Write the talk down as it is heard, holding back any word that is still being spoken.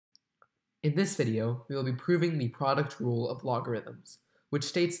In this video, we will be proving the product rule of logarithms, which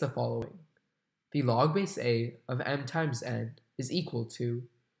states the following. The log base a of m times n is equal to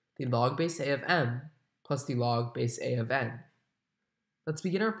the log base a of m plus the log base a of n. Let's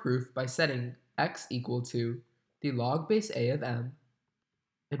begin our proof by setting x equal to the log base a of m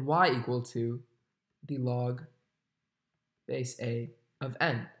and y equal to the log base a of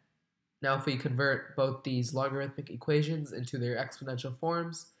n. Now if we convert both these logarithmic equations into their exponential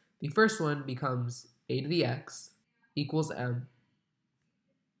forms, the first one becomes a to the x equals m,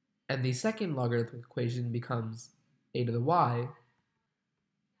 and the second logarithmic equation becomes a to the y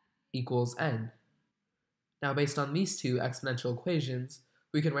equals n. Now based on these two exponential equations,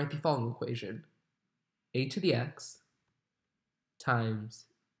 we can write the following equation. A to the x times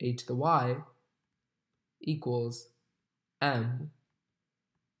a to the y equals m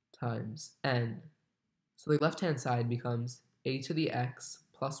times n. So the left-hand side becomes a to the x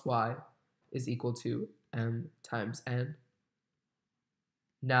plus y is equal to m times n.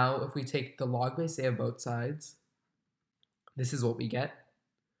 Now if we take the log base a of both sides, this is what we get.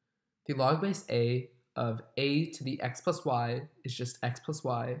 The log base a of a to the x plus y is just x plus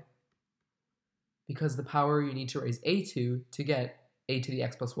y, because the power you need to raise a to get a to the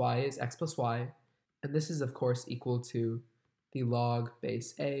x plus y is x plus y, and this is of course equal to the log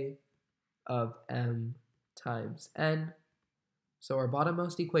base a of m times n. So our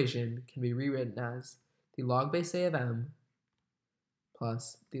bottommost equation can be rewritten as the log base a of m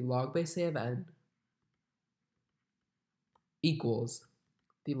plus the log base a of n equals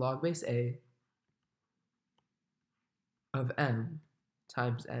the log base a of m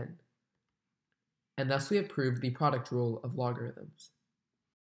times n. And thus we have proved the product rule of logarithms.